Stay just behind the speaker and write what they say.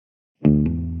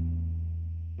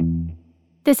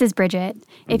This is Bridget.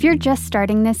 If you're just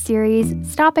starting this series,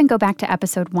 stop and go back to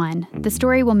episode 1. The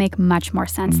story will make much more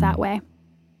sense that way.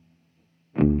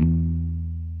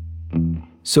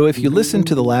 So if you listened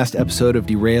to the last episode of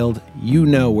Derailed, you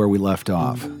know where we left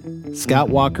off. Scott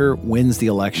Walker wins the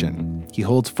election. He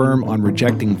holds firm on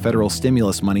rejecting federal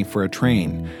stimulus money for a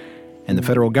train, and the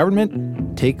federal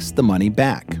government takes the money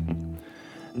back.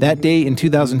 That day in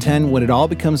 2010, when it all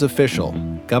becomes official,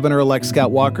 Governor-elect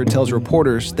Scott Walker tells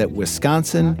reporters that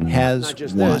Wisconsin has Not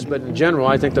just won. this, but in general,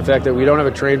 I think the fact that we don't have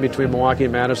a train between Milwaukee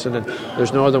and Madison and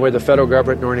there's no other way the federal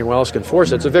government nor anyone else can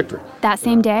force it's a victory. That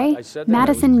same day,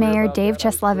 Madison Mayor Dave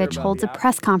Cheslevich holds a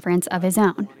press conference of his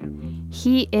own.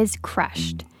 He is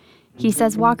crushed. He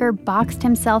says Walker boxed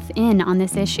himself in on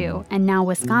this issue, and now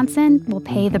Wisconsin will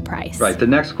pay the price. Right. The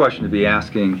next question to be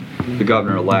asking the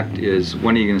governor-elect is,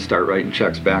 when are you going to start writing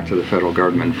checks back to the federal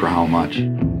government for how much?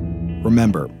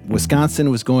 Remember, Wisconsin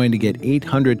was going to get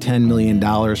 $810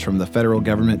 million from the federal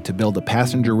government to build a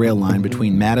passenger rail line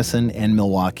between Madison and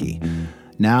Milwaukee.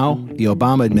 Now, the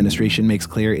Obama administration makes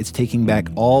clear it's taking back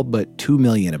all but $2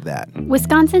 million of that.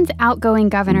 Wisconsin's outgoing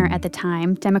governor at the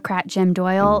time, Democrat Jim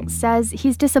Doyle, says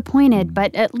he's disappointed,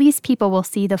 but at least people will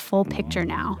see the full picture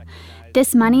now.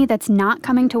 This money that's not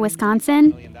coming to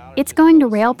Wisconsin, it's going to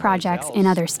rail projects in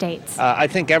other states. I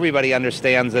think everybody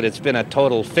understands that it's been a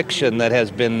total fiction that has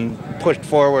been pushed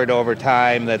forward over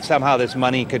time, that somehow this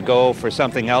money could go for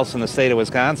something else in the state of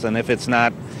Wisconsin if it's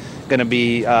not going to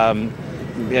be...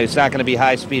 It's not going to be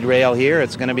high-speed rail here.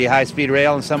 It's going to be high-speed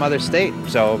rail in some other state.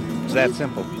 So it's that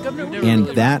simple. And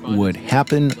that would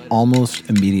happen almost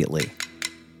immediately.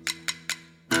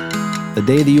 The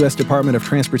day the U.S. Department of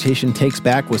Transportation takes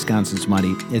back Wisconsin's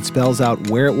money, it spells out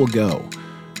where it will go.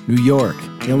 New York,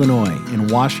 Illinois,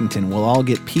 and Washington will all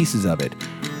get pieces of it,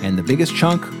 and the biggest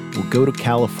chunk will go to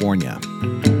California.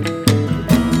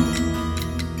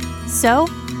 So,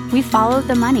 we followed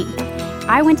the money.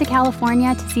 I went to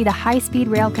California to see the high-speed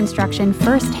rail construction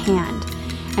firsthand.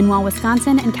 And while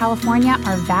Wisconsin and California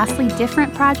are vastly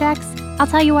different projects, I'll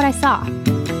tell you what I saw.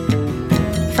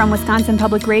 From Wisconsin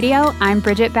Public Radio, I'm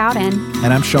Bridget Bowden.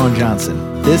 And I'm Sean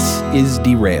Johnson. This is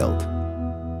Derailed.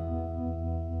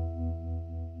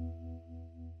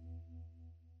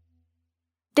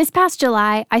 This past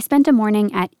July, I spent a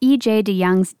morning at E.J.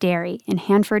 DeYoung's dairy in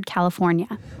Hanford,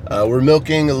 California. We're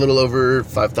milking a little over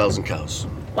 5,000 cows.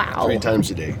 Wow. 3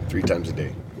 times a day.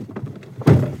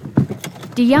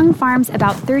 DeYoung farms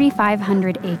about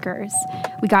 3,500 acres.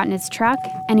 We got in his truck,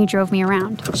 and he drove me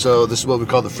around. So this is what we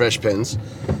call the fresh pens.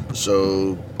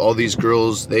 So all these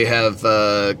girls, they have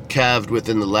calved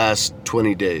within the last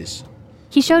 20 days.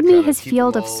 He showed me his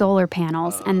field of solar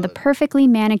panels and the perfectly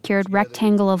manicured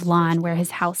rectangle of lawn where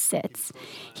his house sits.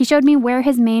 He showed me where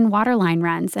his main water line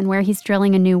runs and where he's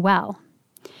drilling a new well.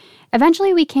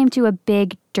 Eventually, we came to a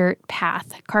big dirt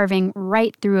path carving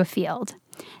right through a field.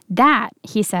 That,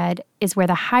 he said, is where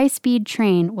the high-speed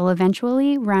train will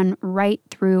eventually run right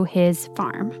through his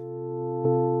farm.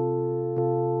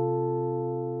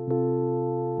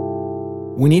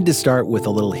 We need to start with a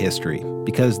little history,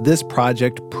 because this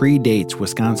project predates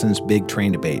Wisconsin's big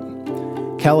train debate.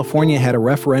 California had a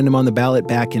referendum on the ballot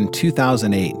back in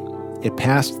 2008. It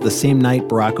passed the same night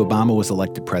Barack Obama was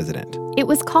elected president. It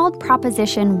was called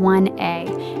Proposition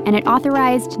 1A, and it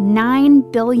authorized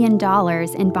 $9 billion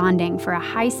in bonding for a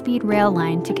high-speed rail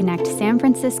line to connect San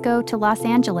Francisco to Los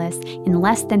Angeles in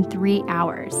less than 3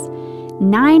 hours.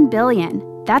 $9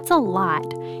 billion. That's a lot.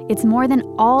 It's more than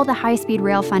all the high-speed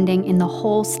rail funding in the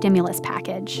whole stimulus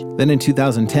package. Then in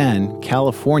 2010,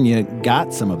 California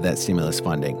got some of that stimulus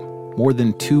funding, more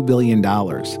than $2 billion.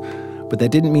 But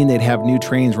that didn't mean they'd have new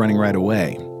trains running right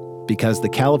away, because the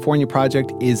California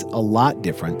project is a lot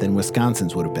different than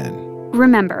Wisconsin's would have been.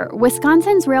 Remember,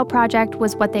 Wisconsin's rail project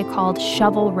was what they called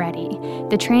shovel-ready.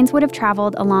 The trains would have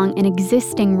traveled along an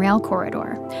existing rail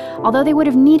corridor. Although they would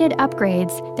have needed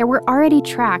upgrades, there were already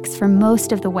tracks for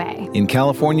most of the way. In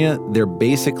California, they're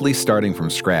basically starting from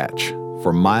scratch.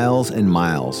 For miles and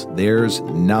miles, there's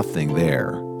nothing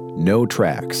there. No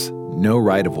tracks, no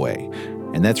right-of-way.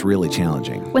 And that's really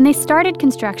challenging. When they started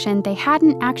construction, they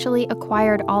hadn't actually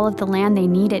acquired all of the land they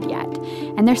needed yet,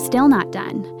 and they're still not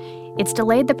done. It's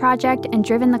delayed the project and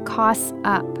driven the costs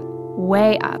up,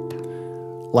 way up.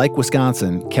 Like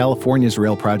Wisconsin, California's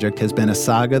rail project has been a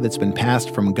saga that's been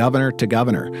passed from governor to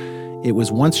governor. It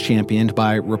was once championed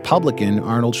by Republican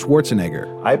Arnold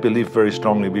Schwarzenegger. I believe very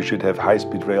strongly we should have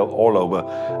high-speed rail all over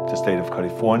the state of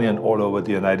California and all over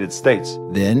the United States.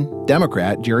 Then,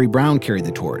 Democrat Jerry Brown carried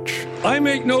the torch. I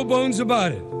make no bones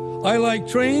about it. I like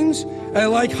trains. I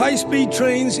like high-speed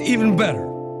trains even better.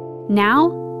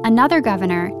 Now, another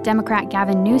governor, Democrat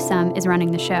Gavin Newsom, is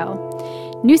running the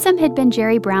show. Newsom had been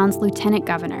Jerry Brown's lieutenant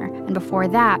governor, and before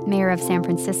that, mayor of San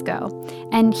Francisco.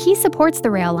 And he supports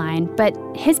the rail line, but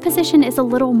his position is a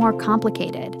little more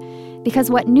complicated.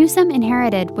 Because what Newsom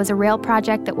inherited was a rail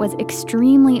project that was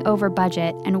extremely over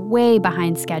budget and way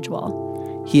behind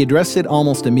schedule. He addressed it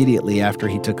almost immediately after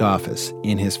he took office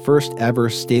in his first ever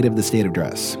State of the State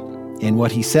address. And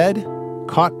what he said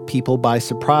caught people by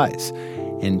surprise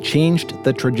and changed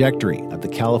the trajectory of the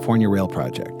California Rail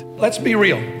project. Let's be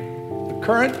real. The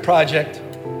current project,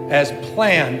 as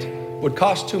planned, would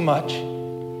cost too much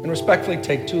and respectfully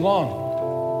take too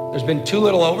long. There's been too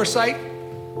little oversight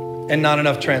and not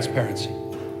enough transparency.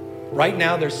 Right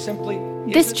now, there's simply...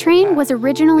 This train was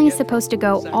originally supposed to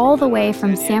go all the way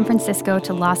from San Francisco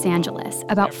to Los Angeles,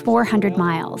 about 400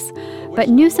 miles. But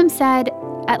Newsom said,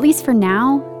 at least for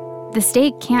now, the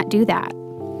state can't do that.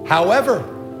 However,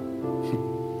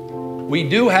 we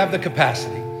do have the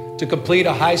capacity to complete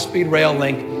a high-speed rail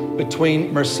link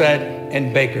between Merced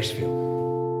and Bakersfield.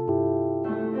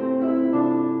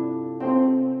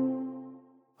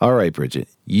 All right, Bridget,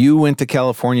 you went to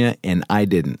California and I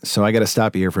didn't. So I got to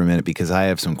stop you here for a minute because I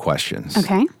have some questions.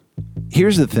 Okay.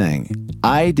 Here's the thing.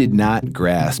 I did not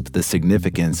grasp the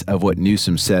significance of what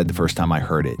Newsom said the first time I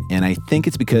heard it. And I think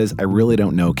it's because I really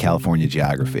don't know California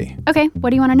geography. Okay, what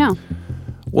do you want to know?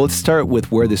 Well, let's start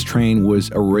with where this train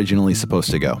was originally supposed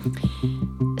to go.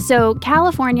 So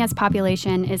California's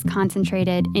population is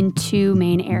concentrated in two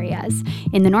main areas.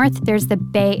 In the north, there's the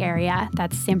Bay Area.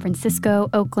 That's San Francisco,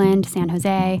 Oakland, San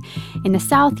Jose. In the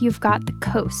south, you've got the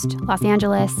coast, Los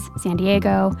Angeles, San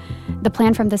Diego. The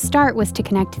plan from the start was to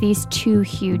connect these two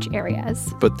huge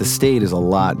areas. But the state is a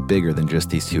lot bigger than just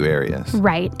these two areas.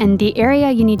 Right, and the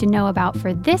area you need to know about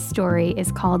for this story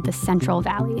is called the Central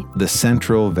Valley. The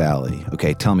Central Valley.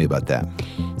 Okay, tell me about that.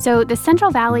 So the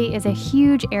Central Valley is a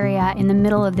huge area in the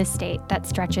middle of the state that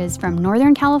stretches from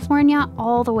Northern California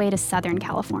all the way to Southern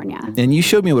California. And you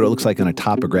showed me what it looks like on a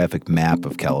topographic map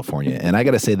of California, and I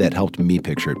gotta say that helped me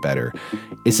picture it better.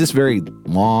 It's this very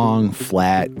long,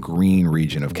 flat, green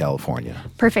region of California.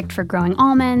 Perfect for growing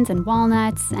almonds and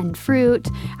walnuts and fruit.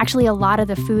 Actually, a lot of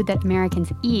the food that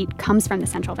Americans eat comes from the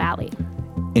Central Valley.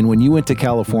 And when you went to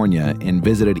California and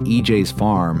visited EJ's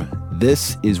farm,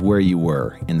 this is where you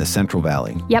were, in the Central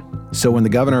Valley. Yep. So when the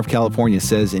governor of California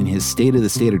says in his State of the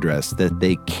State address that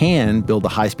they can build a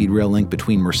high-speed rail link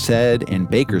between Merced and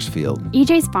Bakersfield...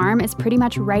 EJ's farm is pretty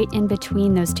much right in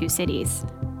between those two cities.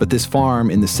 But this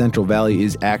farm in the Central Valley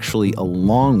is actually a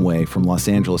long way from Los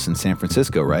Angeles and San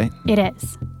Francisco, right? It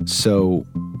is. So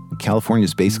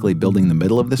California's basically building the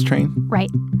middle of this train? Right.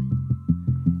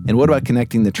 And what about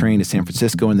connecting the train to San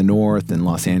Francisco in the north and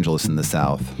Los Angeles in the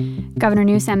south? Governor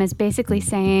Newsom is basically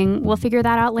saying, we'll figure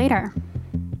that out later.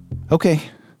 Okay,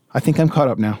 I think I'm caught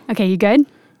up now. Okay, you good?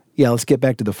 Yeah, let's get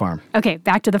back to the farm. Okay,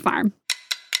 back to the farm.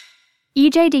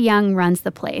 E.J. DeYoung runs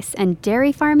the place, and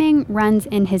dairy farming runs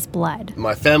in his blood.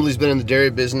 My family's been in the dairy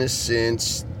business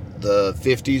since the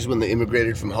 50s when they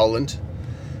immigrated from Holland.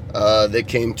 They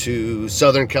came to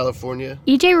Southern California.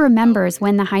 E.J. remembers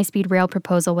when the high-speed rail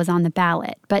proposal was on the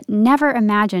ballot, but never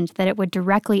imagined that it would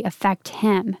directly affect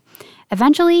him.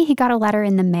 Eventually, he got a letter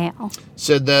in the mail.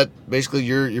 Said that basically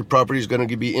your property is going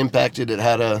to be impacted. It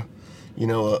had a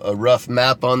rough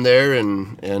map on there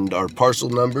and our parcel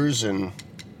numbers and,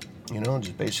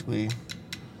 just basically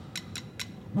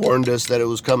warned us that it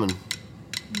was coming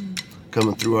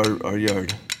through our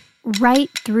yard. Right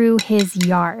through his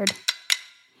yard.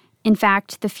 In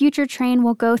fact, the future train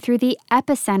will go through the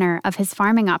epicenter of his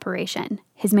farming operation.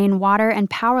 His main water and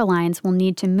power lines will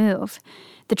need to move.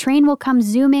 The train will come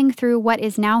zooming through what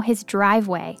is now his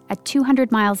driveway at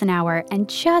 200 miles an hour and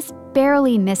just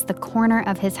barely miss the corner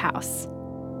of his house.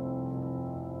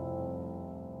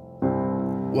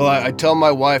 Well, I tell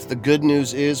my wife the good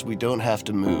news is we don't have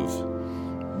to move.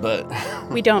 But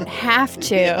we don't have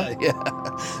to.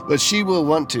 Yeah. But she will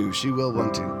want to. She will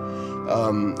want to.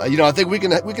 I think we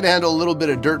can handle a little bit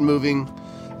of dirt moving.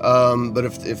 But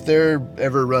if they're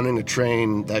ever running a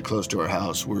train that close to our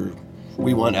house,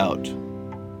 we want out.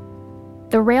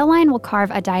 The rail line will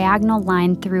carve a diagonal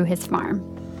line through his farm.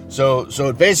 So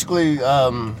it basically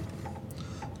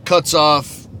cuts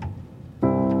off,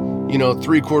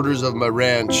 3/4 of my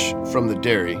ranch from the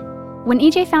dairy. When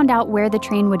EJ found out where the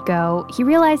train would go, he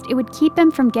realized it would keep him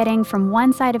from getting from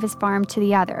one side of his farm to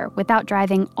the other without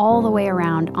driving all the way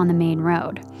around on the main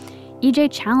road. EJ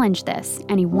challenged this,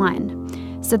 and he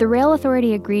won. So the rail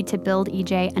authority agreed to build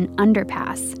EJ an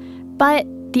underpass. But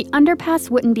the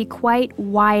underpass wouldn't be quite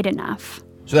wide enough.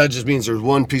 So that just means there's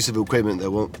one piece of equipment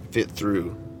that won't fit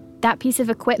through. That piece of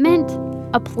equipment?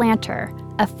 A planter.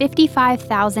 a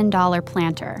 $55,000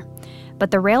 planter. But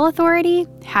the rail authority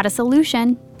had a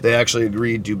solution. They actually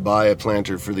agreed to buy a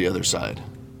planter for the other side.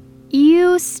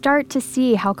 You start to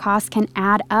see how costs can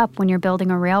add up when you're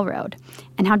building a railroad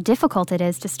and how difficult it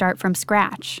is to start from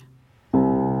scratch.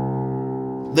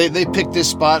 They picked this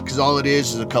spot because all it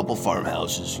is a couple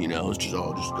farmhouses, It's just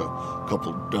a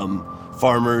couple dumb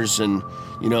farmers, and,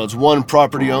 it's one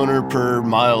property owner per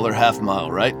mile or half mile,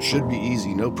 right? Should be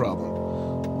easy, no problem.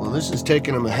 Well, this has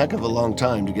taken them a heck of a long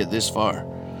time to get this far,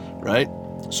 right?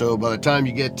 So by the time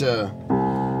you get to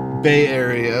Bay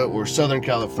Area or Southern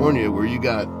California, where you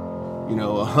got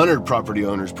 100 property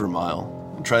owners per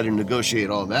mile, and try to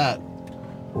negotiate all that,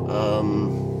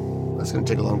 that's going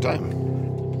to take a long time.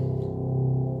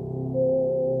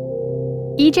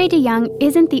 E.J. DeYoung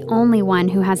isn't the only one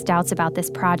who has doubts about this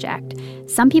project.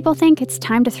 Some people think it's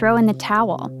time to throw in the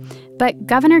towel. But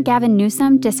Governor Gavin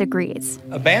Newsom disagrees.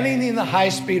 Abandoning the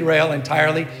high-speed rail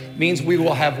entirely means we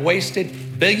will have wasted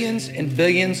billions and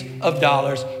billions of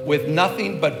dollars with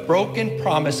nothing but broken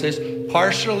promises,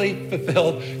 partially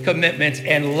fulfilled commitments,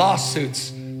 and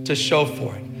lawsuits to show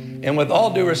for it. And with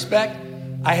all due respect,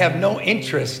 I have no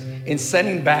interest in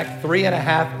sending back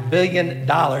 $3.5 billion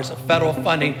of federal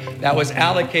funding that was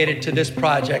allocated to this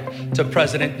project to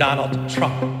President Donald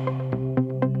Trump.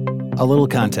 A little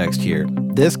context here.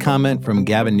 This comment from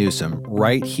Gavin Newsom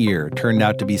right here turned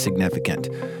out to be significant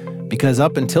because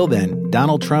up until then,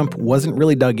 Donald Trump wasn't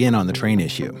really dug in on the train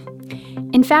issue.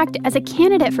 In fact, as a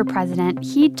candidate for president,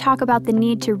 he'd talk about the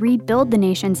need to rebuild the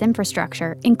nation's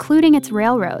infrastructure, including its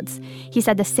railroads. He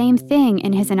said the same thing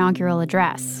in his inaugural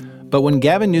address. But when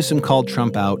Gavin Newsom called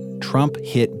Trump out, Trump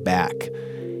hit back.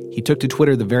 He took to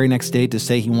Twitter the very next day to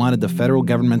say he wanted the federal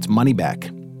government's money back.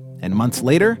 And months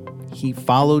later, he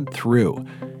followed through.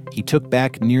 He took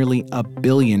back nearly $1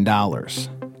 billion.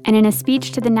 And in a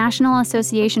speech to the National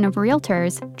Association of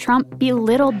Realtors, Trump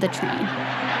belittled the train.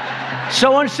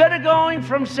 So instead of going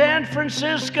from San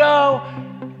Francisco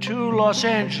to Los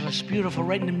Angeles, beautiful,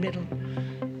 right in the middle,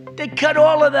 they cut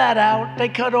all of that out.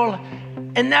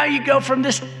 And now you go from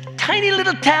this tiny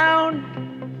little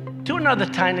town to another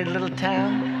tiny little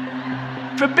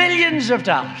town for billions of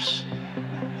dollars.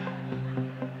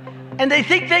 And they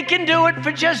think they can do it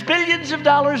for just billions of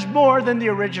dollars more than the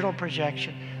original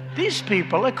projection. These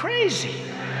people are crazy.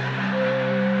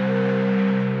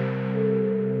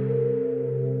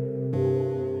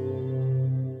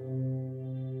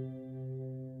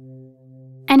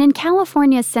 And in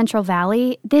California's Central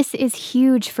Valley, this is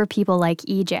huge for people like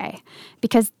EJ,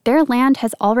 because their land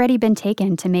has already been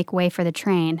taken to make way for the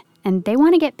train, and they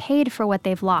want to get paid for what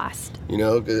they've lost.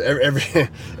 Every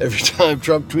time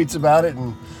Trump tweets about it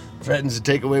and threatens to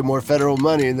take away more federal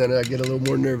money, and then I get a little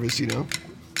more nervous,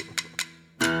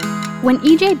 When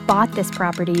EJ bought this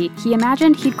property, he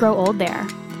imagined he'd grow old there.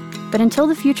 But until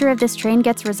the future of this train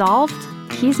gets resolved,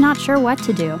 he's not sure what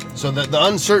to do. So the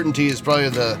uncertainty is probably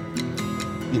the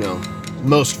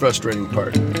most frustrating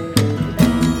part.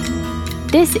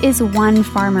 This is one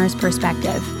farmer's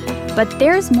perspective, but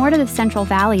there's more to the Central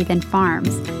Valley than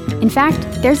farms. In fact,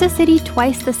 there's a city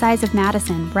twice the size of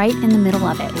Madison right in the middle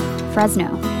of it,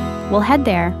 Fresno. We'll head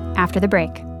there after the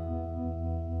break.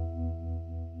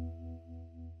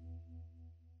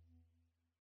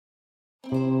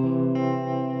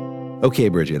 Okay,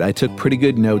 Bridget, I took pretty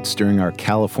good notes during our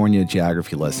California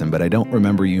geography lesson, but I don't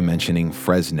remember you mentioning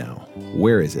Fresno.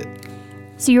 Where is it?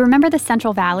 So you remember the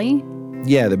Central Valley?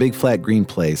 Yeah, the big flat green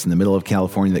place in the middle of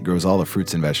California that grows all the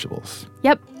fruits and vegetables.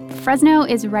 Yep. Fresno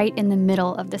is right in the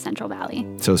middle of the Central Valley.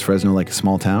 So is Fresno like a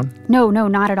small town? No,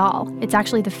 not at all. It's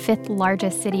actually the 5th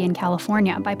largest city in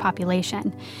California by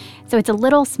population. So it's a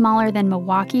little smaller than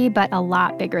Milwaukee, but a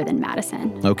lot bigger than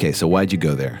Madison. Okay, so why'd you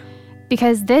go there?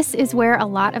 Because this is where a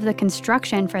lot of the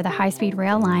construction for the high-speed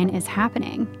rail line is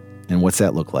happening. And what's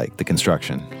that look like, the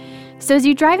construction? So as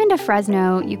you drive into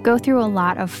Fresno, you go through a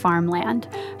lot of farmland.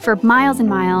 For miles and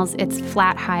miles, it's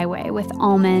flat highway with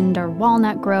almond or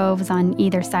walnut groves on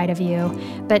either side of you.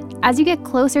 But as you get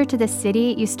closer to the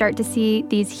city, you start to see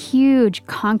these huge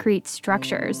concrete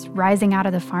structures rising out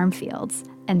of the farm fields.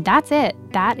 And that's it.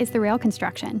 That is the rail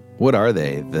construction. What are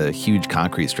they, the huge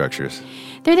concrete structures?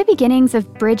 They're the beginnings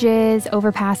of bridges,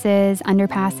 overpasses,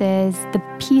 underpasses, the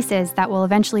pieces that will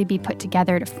eventually be put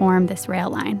together to form this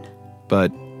rail line.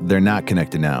 But they're not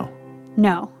connected now.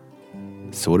 No.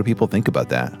 So what do people think about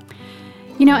that?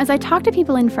 As I talked to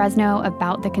people in Fresno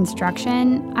about the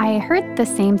construction, I heard the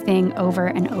same thing over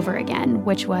and over again,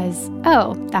 which was,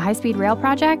 oh, the high-speed rail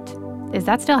project? Is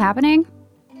that still happening?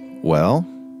 Well,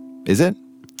 is it?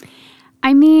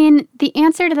 I mean, the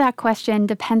answer to that question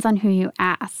depends on who you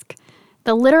ask.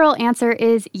 The literal answer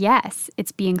is yes.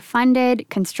 It's being funded.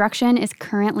 Construction is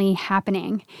currently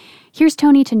happening. Here's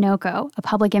Tony Tinoco, a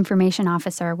public information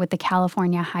officer with the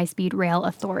California High-Speed Rail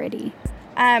Authority.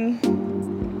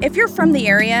 If you're from the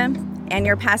area and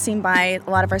you're passing by a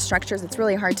lot of our structures, it's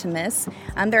really hard to miss.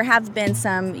 There have been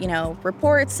some,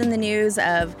 reports in the news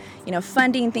of,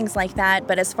 funding, things like that.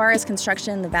 But as far as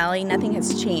construction in the valley, nothing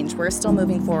has changed. We're still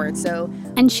moving forward.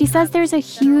 And she says there's a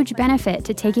huge benefit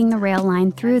to taking the rail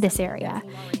line through this area.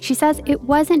 She says it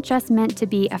wasn't just meant to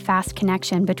be a fast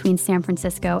connection between San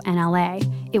Francisco and LA.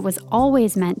 It was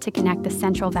always meant to connect the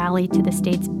Central Valley to the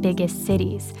state's biggest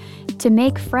cities, to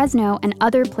make Fresno and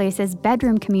other places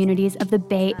bedroom communities of the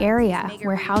Bay Area,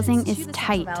 where housing is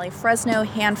tight. Fresno,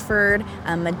 Hanford,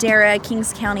 Madera,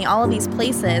 Kings County, all of these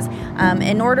places,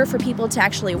 in order for people to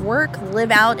actually work,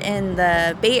 live out in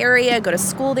the Bay Area, go to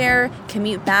school there,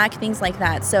 commute back, things like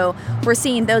that. So we're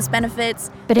seeing those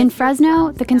benefits. But in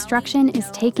Fresno, the construction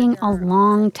is taking a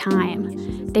long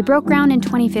time. They broke ground in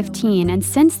 2015, and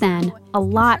since then, a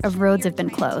lot of roads have been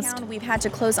closed. We've had to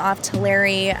close off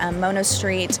Tulare, Mono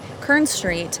Street, Kern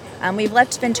Street. We've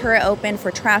left Ventura open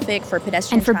for traffic, for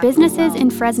pedestrian And for traffic businesses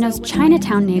in Fresno's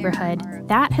Chinatown neighborhood,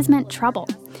 that has meant trouble.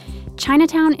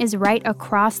 Chinatown is right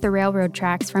across the railroad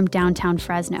tracks from downtown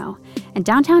Fresno. And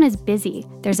downtown is busy.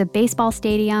 There's a baseball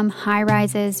stadium,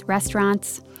 high-rises,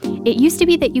 restaurants. It used to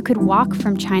be that you could walk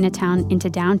from Chinatown into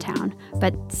downtown,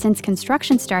 but since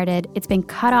construction started, it's been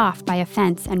cut off by a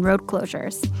fence and road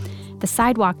closures. The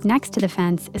sidewalk next to the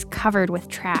fence is covered with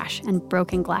trash and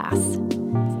broken glass.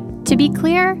 To be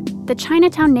clear, the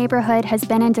Chinatown neighborhood has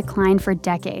been in decline for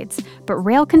decades, but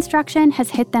rail construction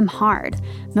has hit them hard.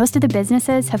 Most of the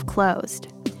businesses have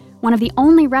closed. One of the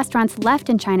only restaurants left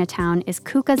in Chinatown is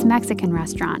Cuca's Mexican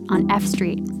restaurant on F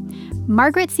Street.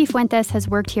 Margaret Cifuentes has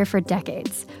worked here for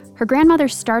decades. Her grandmother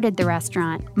started the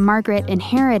restaurant, Margaret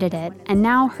inherited it, and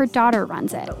now her daughter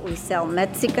runs it. We sell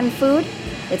Mexican food.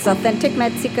 It's authentic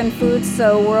Mexican food,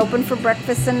 so we're open for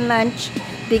breakfast and lunch.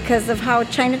 Because of how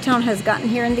Chinatown has gotten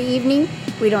here in the evening,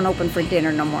 we don't open for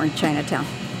dinner no more in Chinatown.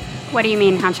 What do you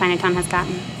mean, how Chinatown has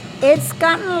gotten? It's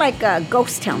gotten like a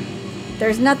ghost town.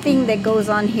 There's nothing that goes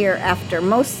on here after.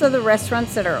 Most of the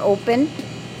restaurants that are open,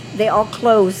 they all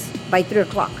close by 3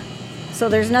 o'clock. So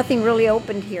there's nothing really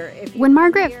open here. When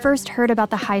Margaret first heard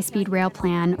about the high-speed rail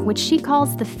plan, which she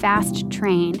calls the fast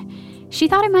train, she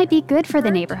thought it might be good for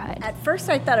the neighborhood. At first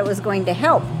I thought it was going to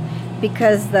help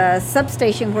because the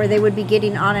substation where they would be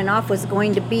getting on and off was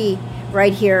going to be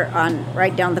right here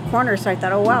right down the corner. So I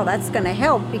thought, oh wow, that's going to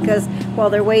help because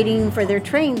while they're waiting for their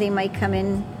train, they might come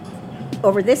in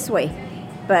over this way.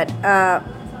 But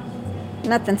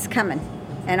nothing's coming.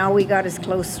 And all we got is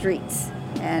closed streets.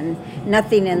 And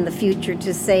nothing in the future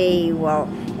to say, well,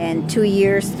 in 2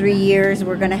 years, 3 years,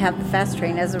 we're going to have the fast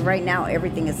train. As of right now,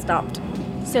 everything is stopped.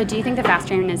 So do you think the fast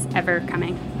train is ever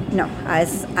coming? No,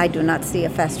 I do not see a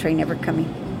fast train ever coming.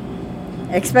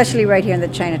 Especially right here in the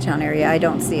Chinatown area, I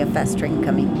don't see a fast train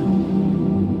coming.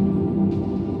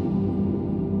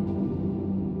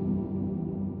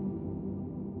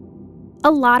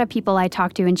 A lot of people I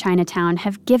talk to in Chinatown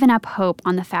have given up hope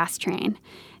on the fast train.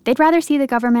 They'd rather see the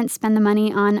government spend the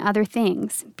money on other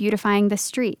things, beautifying the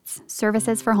streets,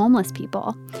 services for homeless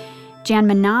people. Jan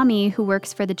Manami, who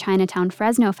works for the Chinatown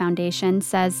Fresno Foundation,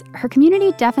 says her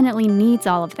community definitely needs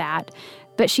all of that,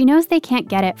 but she knows they can't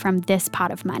get it from this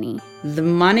pot of money. The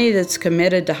money that's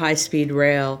committed to high-speed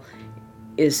rail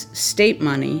is state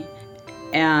money,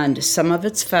 and some of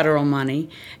it's federal money,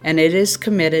 and it is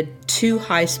committed to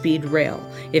high-speed rail.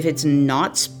 If it's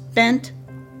not spent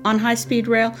on high-speed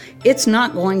rail, it's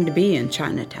not going to be in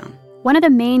Chinatown. One of the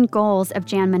main goals of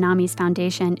Jan Manami's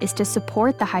foundation is to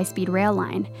support the high-speed rail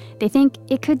line. They think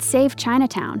it could save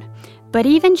Chinatown. But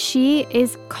even she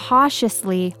is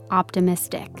cautiously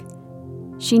optimistic.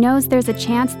 She knows there's a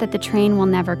chance that the train will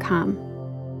never come.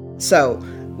 So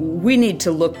we need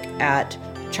to look at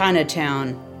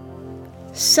Chinatown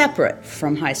separate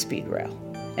from high-speed rail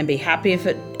and be happy if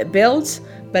it builds,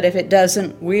 but if it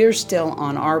doesn't, we're still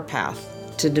on our path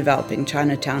to developing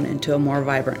Chinatown into a more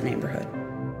vibrant neighborhood.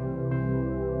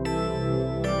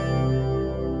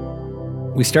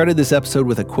 We started this episode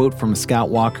with a quote from Scott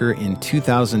Walker in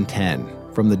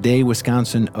 2010, from the day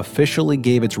Wisconsin officially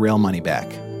gave its rail money back.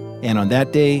 And on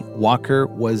that day, Walker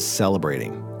was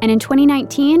celebrating. And in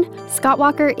 2019, Scott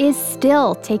Walker is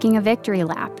still taking a victory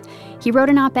lap. He wrote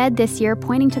an op-ed this year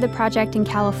pointing to the project in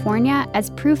California as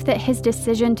proof that his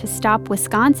decision to stop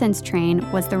Wisconsin's train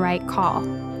was the right call.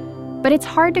 But it's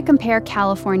hard to compare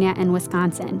California and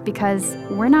Wisconsin because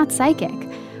we're not psychic.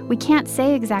 We can't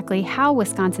say exactly how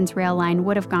Wisconsin's rail line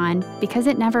would have gone because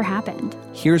it never happened.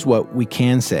 Here's what we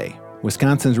can say.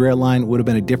 Wisconsin's rail line would have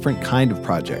been a different kind of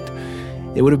project.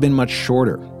 It would have been much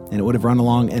shorter, and it would have run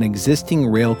along an existing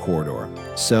rail corridor.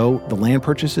 So the land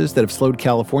purchases that have slowed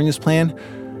California's plan,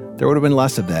 there would have been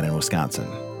less of that in Wisconsin.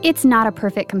 It's not a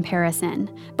perfect comparison,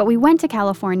 but we went to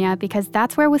California because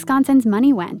that's where Wisconsin's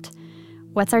money went.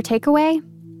 What's our takeaway?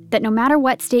 That no matter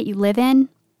what state you live in,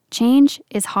 change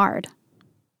is hard.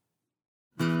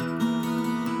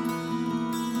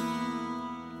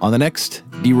 On the next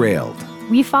Derailed,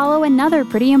 we follow another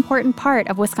pretty important part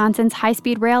of Wisconsin's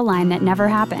high-speed rail line that never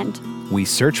happened. We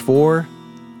search for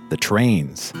the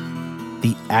trains,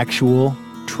 the actual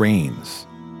trains.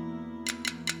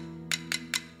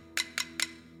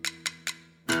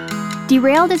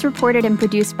 Derailed is reported and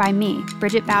produced by me,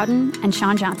 Bridget Bowden, and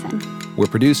Sean Johnson. We're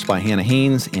produced by Hannah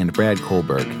Haynes and Brad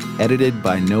Kohlberg, edited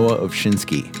by Noah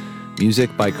Ovshinsky, music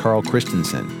by Carl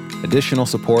Christensen, additional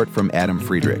support from Adam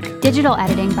Friedrich. Digital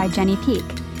editing by Jenny Peak.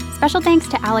 Special thanks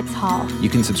to Alex Hall. You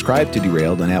can subscribe to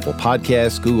Derailed on Apple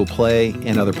Podcasts, Google Play,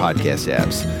 and other podcast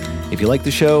apps. If you like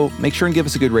the show, make sure and give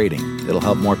us a good rating. It'll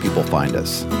help more people find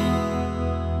us.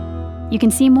 You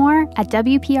can see more at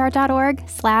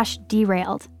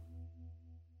wpr.org/derailed.